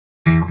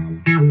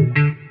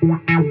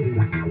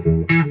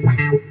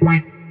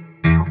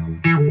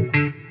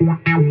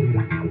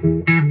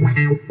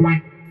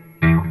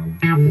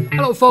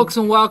folks,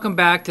 and welcome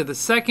back to the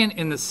second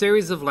in the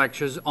series of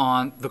lectures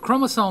on the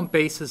chromosome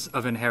basis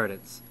of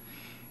inheritance.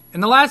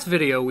 In the last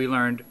video, we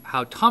learned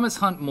how Thomas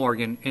Hunt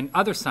Morgan and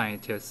other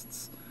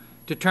scientists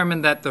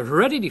determined that the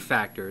heredity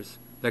factors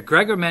that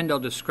Gregor Mendel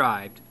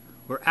described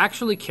were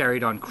actually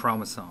carried on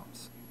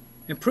chromosomes.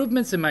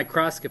 Improvements in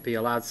microscopy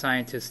allowed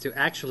scientists to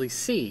actually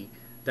see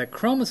that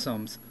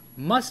chromosomes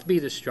must be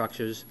the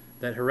structures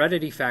that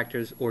heredity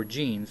factors or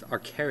genes are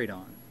carried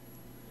on.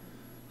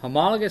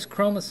 Homologous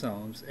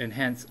chromosomes and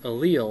hence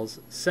alleles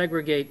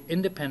segregate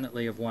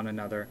independently of one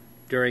another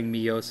during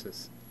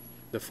meiosis,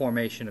 the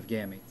formation of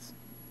gametes.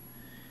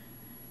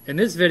 In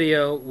this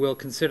video, we'll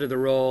consider the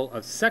role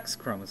of sex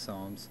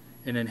chromosomes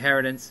in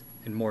inheritance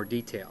in more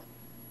detail.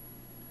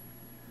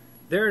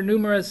 There are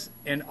numerous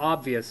and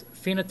obvious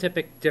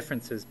phenotypic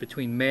differences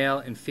between male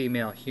and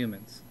female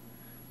humans,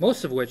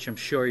 most of which I'm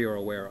sure you're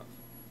aware of.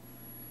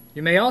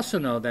 You may also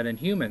know that in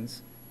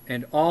humans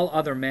and all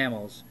other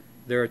mammals,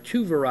 there are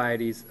two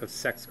varieties of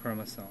sex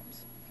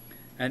chromosomes,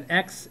 an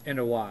X and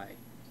a Y.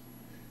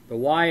 The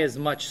Y is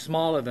much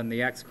smaller than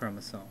the X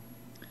chromosome.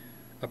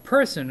 A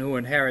person who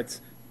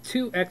inherits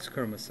two X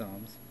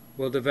chromosomes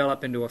will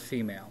develop into a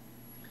female.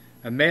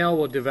 A male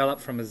will develop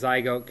from a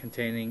zygote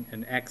containing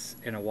an X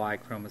and a Y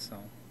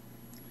chromosome.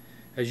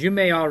 As you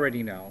may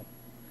already know,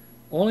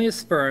 only a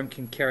sperm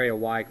can carry a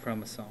Y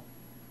chromosome.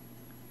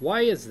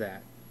 Why is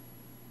that?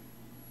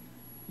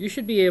 You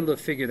should be able to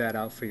figure that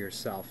out for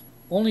yourself.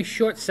 Only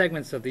short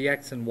segments of the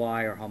X and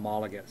Y are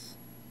homologous.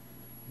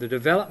 The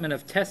development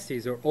of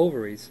testes or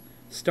ovaries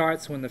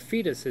starts when the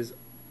fetus is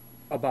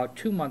about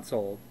 2 months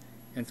old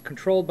and is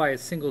controlled by a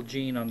single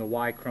gene on the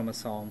Y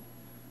chromosome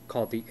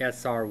called the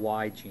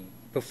SRY gene.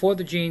 Before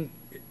the gene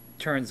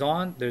turns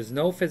on, there's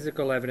no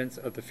physical evidence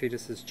of the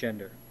fetus's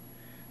gender.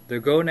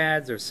 The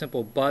gonads are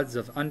simple buds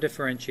of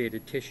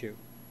undifferentiated tissue.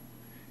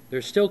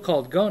 They're still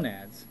called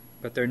gonads,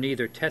 but they're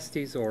neither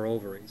testes or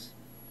ovaries.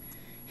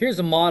 Here's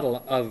a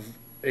model of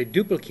a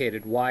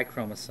duplicated Y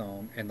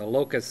chromosome and the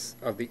locus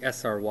of the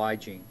SRY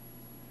gene.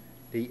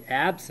 The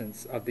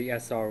absence of the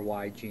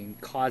SRY gene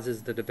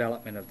causes the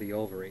development of the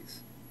ovaries.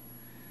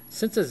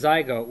 Since a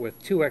zygote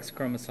with two X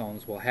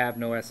chromosomes will have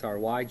no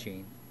SRY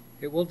gene,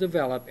 it will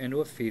develop into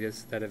a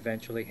fetus that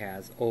eventually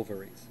has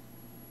ovaries.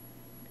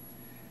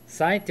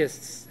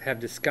 Scientists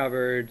have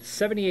discovered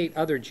 78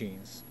 other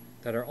genes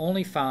that are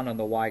only found on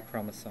the Y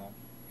chromosome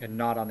and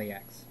not on the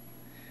X.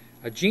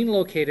 A gene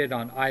located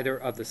on either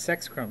of the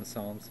sex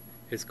chromosomes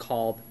is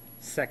called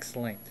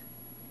sex-linked.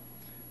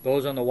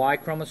 Those on the Y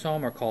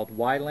chromosome are called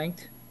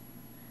Y-linked,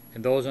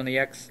 and those on the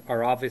X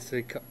are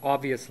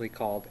obviously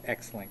called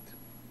X-linked.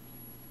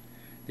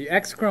 The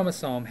X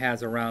chromosome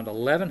has around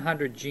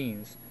 1,100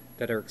 genes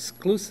that are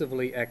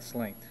exclusively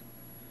X-linked.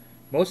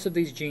 Most of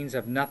these genes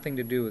have nothing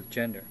to do with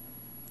gender.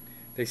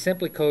 They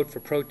simply code for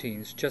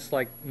proteins, just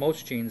like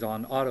most genes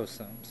on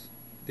autosomes.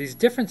 These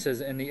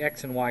differences in the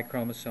X and Y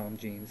chromosome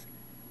genes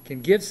can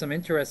give some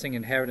interesting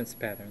inheritance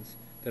patterns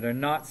that are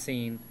not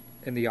seen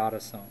in the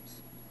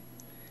autosomes.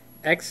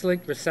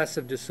 X-linked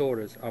recessive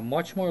disorders are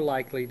much more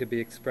likely to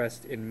be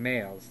expressed in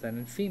males than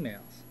in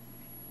females.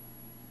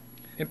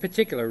 In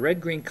particular,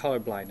 red-green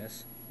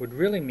colorblindness would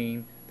really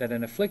mean that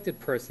an afflicted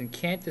person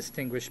can't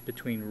distinguish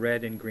between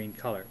red and green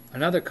color.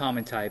 Another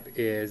common type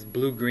is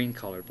blue-green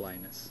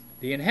colorblindness.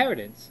 The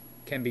inheritance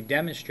can be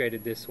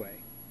demonstrated this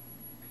way.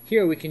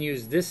 Here we can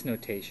use this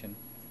notation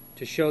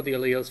to show the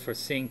alleles for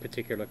seeing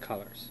particular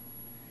colors.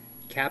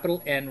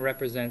 Capital N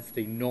represents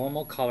the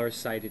normal color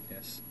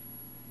sightedness,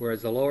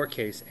 whereas the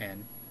lowercase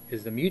n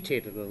is the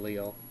mutated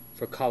allele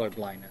for color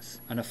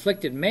blindness. An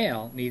afflicted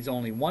male needs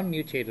only one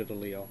mutated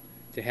allele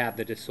to have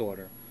the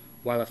disorder,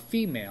 while a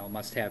female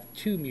must have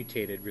two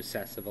mutated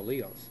recessive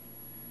alleles.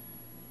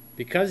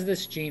 Because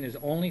this gene is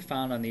only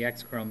found on the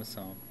X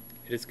chromosome,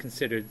 it is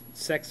considered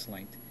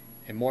sex-linked,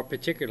 and more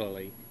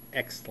particularly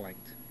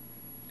X-linked.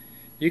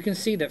 You can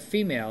see that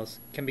females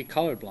can be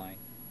colorblind,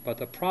 but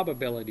the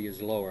probability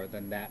is lower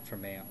than that for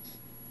males.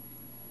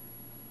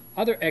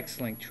 Other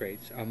X-linked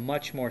traits are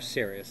much more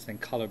serious than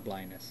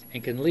colorblindness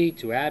and can lead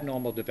to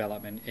abnormal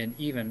development and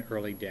even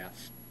early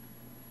death.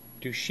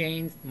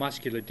 Duchenne's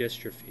muscular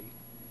dystrophy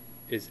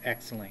is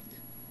X-linked.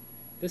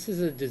 This is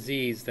a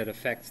disease that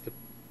affects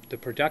the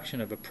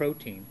production of a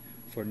protein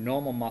for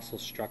normal muscle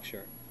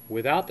structure.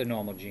 Without the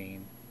normal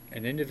gene,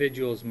 an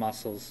individual's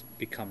muscles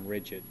become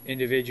rigid.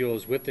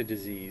 Individuals with the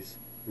disease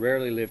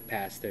rarely live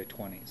past their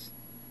 20s.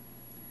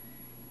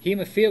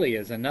 Haemophilia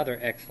is another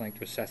X-linked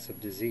recessive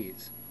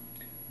disease.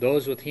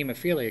 Those with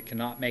hemophilia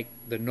cannot make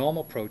the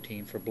normal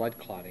protein for blood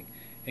clotting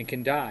and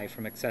can die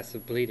from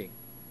excessive bleeding.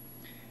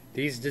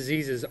 These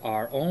diseases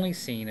are only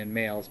seen in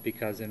males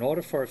because in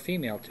order for a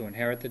female to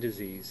inherit the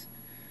disease,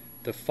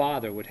 the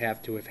father would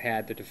have to have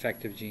had the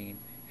defective gene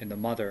and the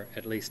mother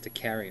at least a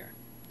carrier.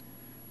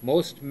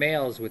 Most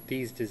males with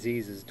these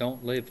diseases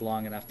don't live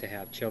long enough to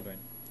have children.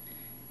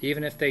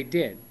 Even if they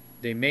did,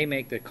 they may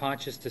make the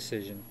conscious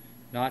decision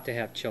not to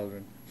have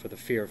children for the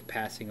fear of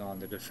passing on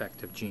the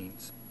defective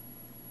genes.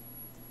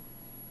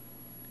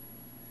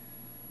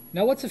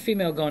 Now, what's a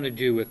female going to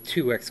do with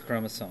two X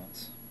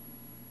chromosomes?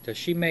 Does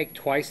she make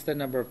twice the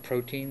number of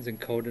proteins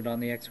encoded on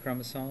the X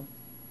chromosome?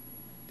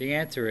 The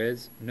answer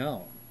is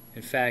no.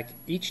 In fact,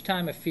 each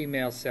time a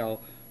female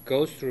cell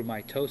goes through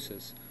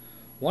mitosis,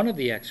 one of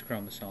the X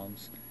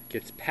chromosomes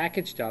gets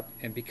packaged up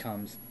and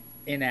becomes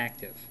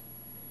inactive.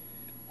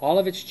 All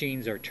of its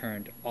genes are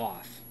turned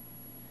off.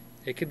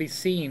 It can be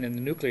seen in the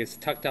nucleus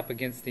tucked up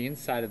against the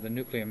inside of the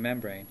nuclear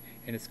membrane,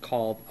 and it's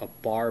called a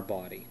bar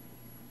body.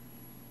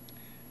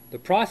 The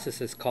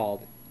process is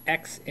called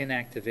X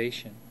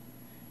inactivation.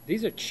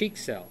 These are cheek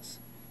cells.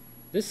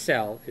 This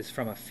cell is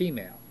from a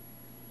female,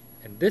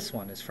 and this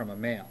one is from a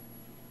male.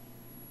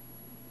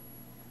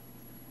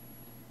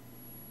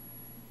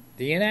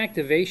 The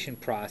inactivation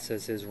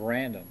process is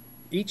random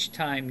each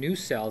time new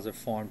cells are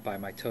formed by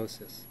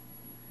mitosis.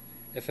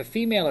 If a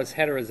female is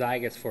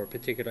heterozygous for a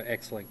particular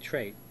X-linked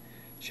trait,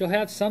 she'll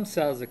have some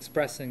cells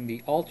expressing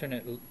the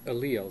alternate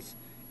alleles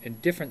in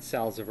different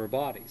cells of her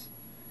bodies.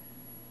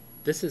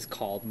 This is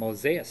called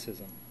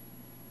mosaicism.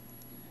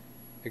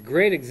 A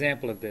great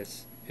example of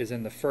this is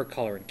in the fur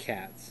color in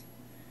cats.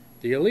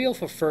 The allele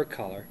for fur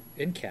color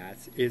in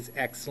cats is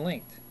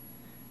X-linked.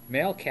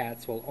 Male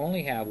cats will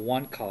only have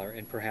one color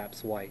and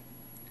perhaps white.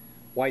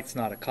 White's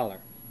not a color.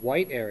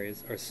 White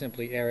areas are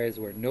simply areas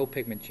where no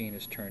pigment gene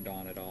is turned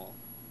on at all.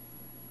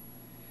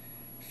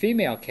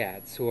 Female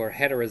cats who are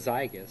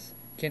heterozygous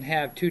can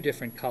have two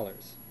different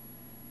colors.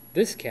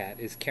 This cat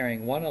is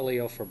carrying one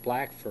allele for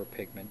black fur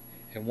pigment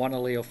and one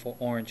allele for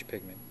orange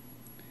pigment.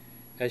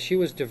 As she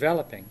was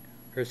developing,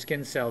 her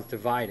skin cells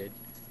divided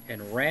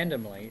and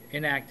randomly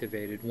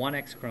inactivated one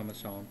X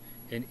chromosome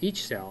in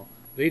each cell,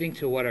 leading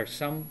to what are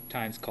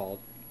sometimes called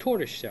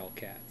tortoiseshell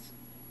cats.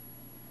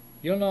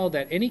 You'll know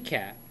that any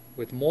cat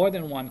with more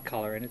than one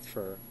color in its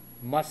fur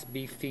must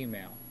be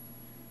female.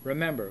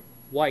 Remember,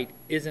 white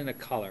isn't a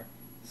color,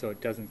 so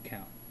it doesn't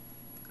count.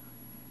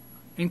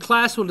 In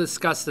class, we'll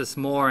discuss this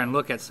more and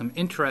look at some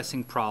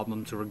interesting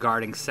problems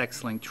regarding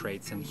sex-linked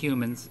traits in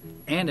humans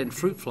and in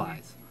fruit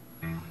flies.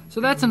 So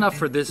that's enough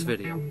for this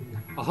video.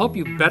 I hope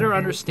you better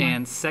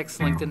understand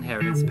sex-linked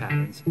inheritance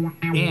patterns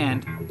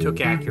and took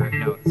accurate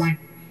notes.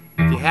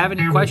 If you have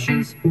any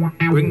questions,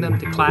 bring them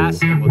to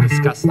class and we'll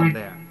discuss them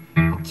there.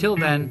 Until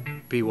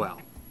then, be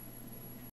well.